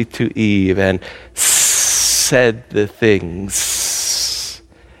closely to Eve and said the things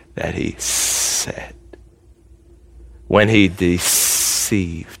that he said when he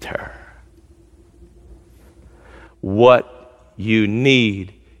deceived her. What you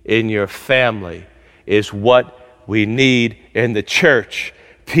need in your family is what we need in the church.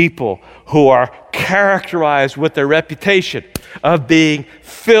 People who are characterized with their reputation. of being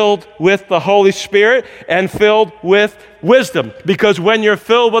filled with the Holy Spirit and filled with wisdom. Because when you're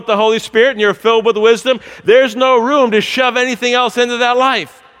filled with the Holy Spirit and you're filled with wisdom, there's no room to shove anything else into that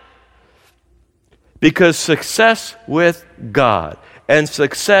life. Because success with God and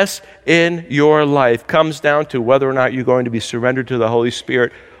success in your life comes down to whether or not you're going to be surrendered to the Holy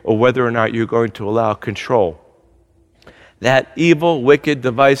Spirit or whether or not you're going to allow control. That evil, wicked,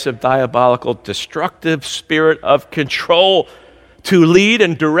 divisive, diabolical, destructive spirit of control to lead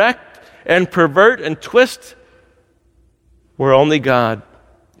and direct and pervert and twist where only God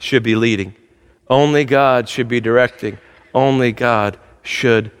should be leading. Only God should be directing. Only God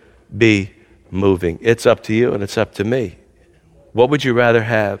should be moving. It's up to you and it's up to me. What would you rather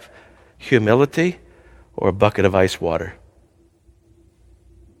have? Humility or a bucket of ice water?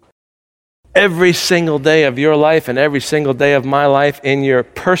 Every single day of your life and every single day of my life, in your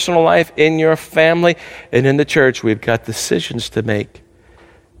personal life, in your family, and in the church, we've got decisions to make.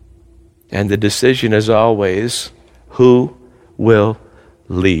 And the decision is always, who will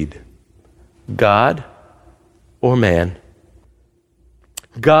lead? God or man?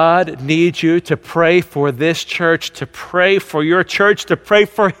 God needs you to pray for this church, to pray for your church, to pray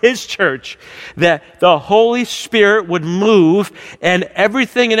for His church, that the Holy Spirit would move and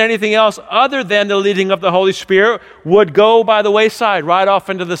everything and anything else other than the leading of the Holy Spirit would go by the wayside, right off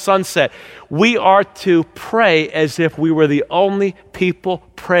into the sunset. We are to pray as if we were the only people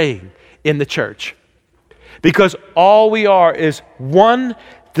praying in the church. Because all we are is one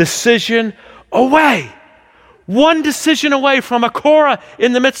decision away. One decision away from a Korah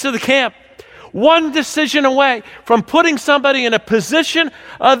in the midst of the camp. One decision away from putting somebody in a position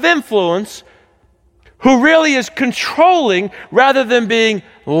of influence who really is controlling rather than being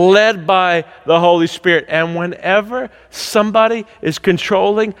led by the Holy Spirit. And whenever somebody is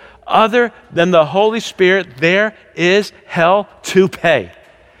controlling other than the Holy Spirit, there is hell to pay.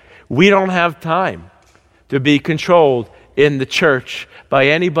 We don't have time to be controlled in the church by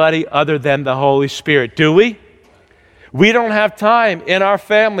anybody other than the Holy Spirit, do we? We don't have time in our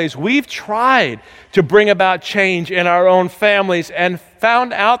families. We've tried to bring about change in our own families and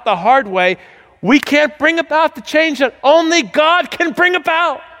found out the hard way we can't bring about the change that only God can bring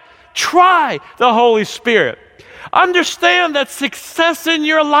about. Try the Holy Spirit. Understand that success in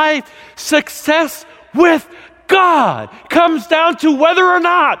your life, success with God, comes down to whether or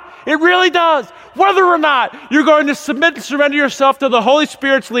not, it really does, whether or not you're going to submit and surrender yourself to the Holy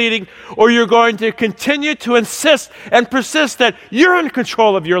Spirit's leading, or you're going to continue to insist and persist that you're in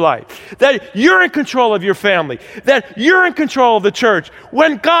control of your life, that you're in control of your family, that you're in control of the church,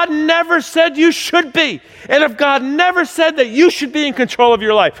 when God never said you should be. And if God never said that you should be in control of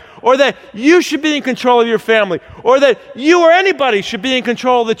your life, or that you should be in control of your family, or that you or anybody should be in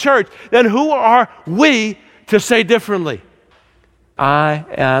control of the church, then who are we to say differently? I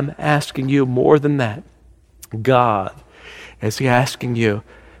am asking you more than that. God is asking you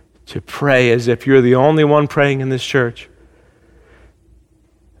to pray as if you're the only one praying in this church,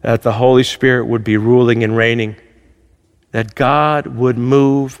 that the Holy Spirit would be ruling and reigning, that God would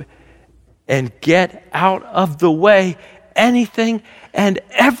move and get out of the way anything and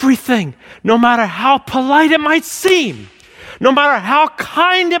everything, no matter how polite it might seem, no matter how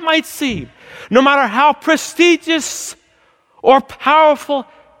kind it might seem, no matter how prestigious or powerful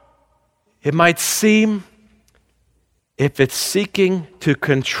it might seem. If it's seeking to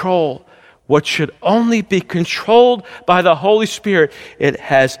control what should only be controlled by the Holy Spirit, it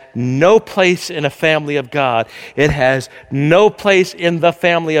has no place in a family of God. It has no place in the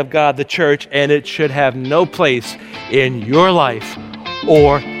family of God, the church, and it should have no place in your life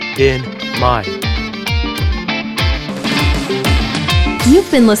or in mine. You've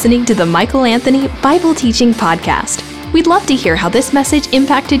been listening to the Michael Anthony Bible Teaching Podcast. We'd love to hear how this message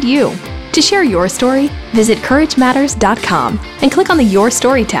impacted you. To share your story, visit CourageMatters.com and click on the Your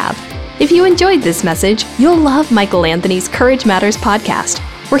Story tab. If you enjoyed this message, you'll love Michael Anthony's Courage Matters podcast,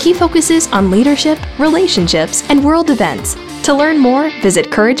 where he focuses on leadership, relationships, and world events. To learn more, visit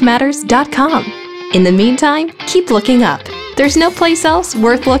CourageMatters.com. In the meantime, keep looking up. There's no place else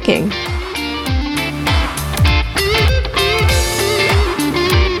worth looking.